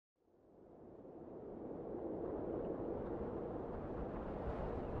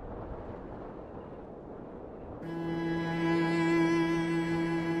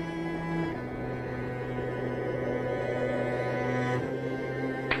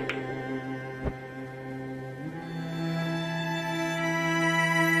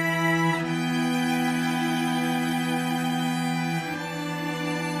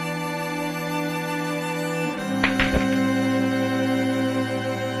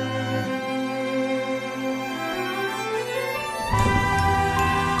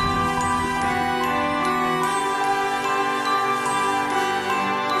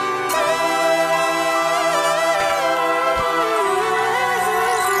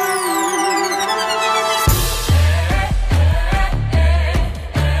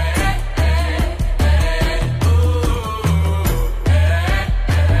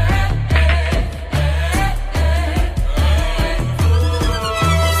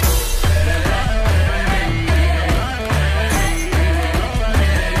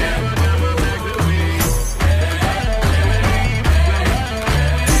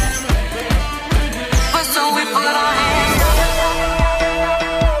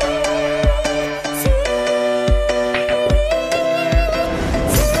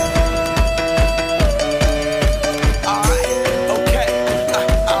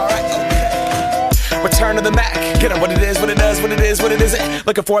is what it isn't.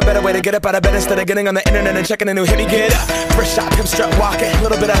 Looking for a better way to get up out of bed instead of getting on the internet and checking a new hit. Me get up, first shot, pimp strut walking. A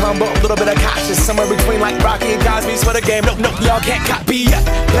little bit of humble, a little bit of cautious. Somewhere between like Rocky and Cosby's for the game. Nope, nope, y'all can't copy yet.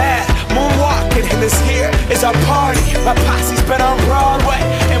 Bad moonwalking, and this here is our party. My posse's been on Broadway,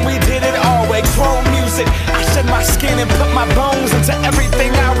 and we did it all way. Chrome music, I shed my skin and put my bones into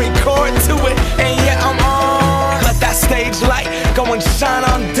everything I record to it. And yeah, I'm on. Let that stage light go and shine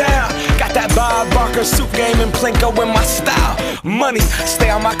on down. Got that Bob Barker suit game and Plinko in my style. Money, stay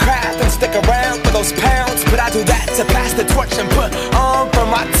on my craft and stick around for those pounds. But I do that to pass the torch and put on for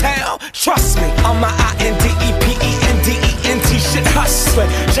my town. Trust me, on my INDEPENDENT shit hustling.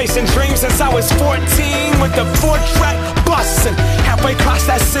 Chasing dreams since I was 14 with the 4-track bustin'. Halfway across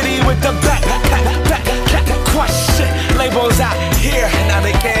that city with the back question. Labels out here, now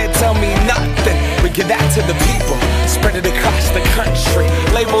they can't tell me nothing. We give that to the people, spread it across the country.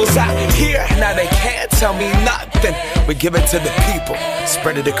 Labels out here, now they can't tell me nothing. We give it to the people,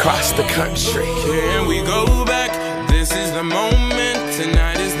 spread it across the country. Here we go back, this is the moment.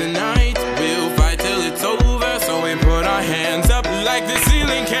 Tonight is the night, we'll fight till it's over. So we put our hands up like the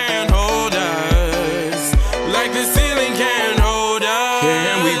ceiling can't hold us. Like the ceiling can't hold us.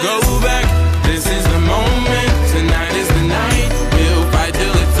 Here we go back, this is the moment. Tonight is the night, we'll fight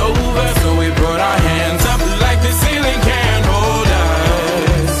till it's over. So we put our hands up like the ceiling can't hold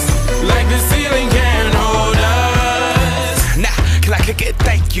us. Like the ceiling can't hold us. Now, can I kick it?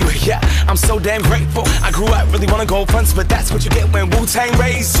 Thank you, yeah, I'm so damn grateful. I grew up really wanna go fronts, but that's what you get when Wu-Tang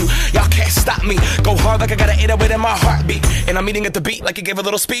raised you. Y'all can't stop me, go hard like I got an 808 in my heartbeat. And I'm eating at the beat like it gave a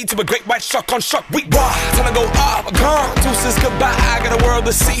little speed to a great white shark on Shark Week. Raw, time to go off, gone, deuces goodbye. I got a world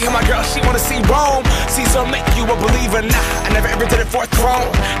to see, and my girl, she wanna see Rome. Caesar make you a believer, nah, I never ever did it for a throne.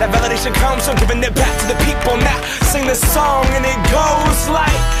 That validation comes from giving it back to the people. Now, sing this song and it goes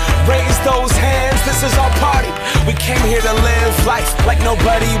like, raise those hands, this is our party. We came here to live life like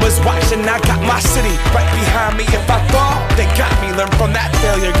nobody was watching. I got my city right behind me. If I fall, they got me. Learn from that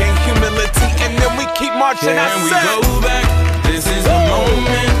failure, gain humility, and then we keep marching. Can we go back? This is the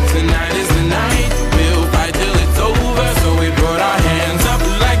moment. Tonight is the night. We'll fight till it's over. So we put our hands up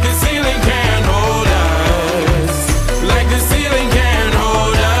like the ceiling can't hold us. Like the ceiling can't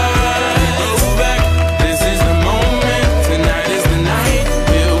hold us. Go back. This is the moment. Tonight is the night.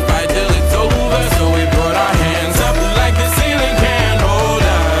 We'll fight till it's over. So we put our hands up like the ceiling can't hold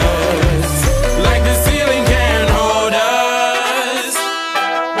us. Like the ceiling can't hold us.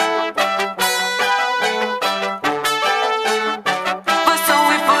 So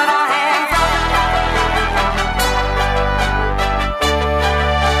we put our hands up.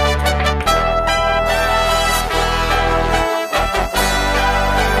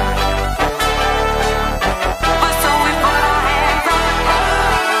 So we put our hands up.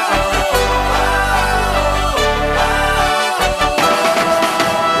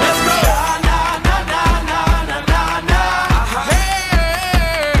 Let's go.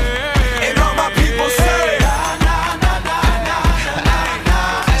 And all my people say,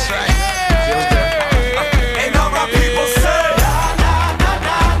 that's right. And all my people say,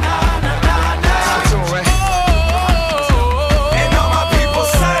 and all my people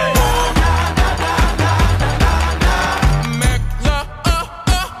say,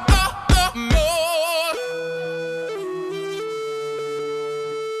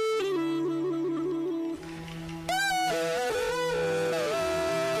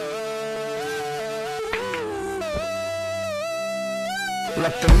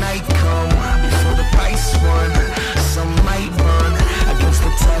 let the night come before the price won. Some might run against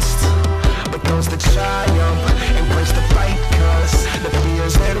the test, but those that triumph embrace the fight, cause the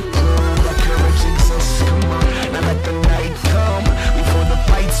fear's there to prove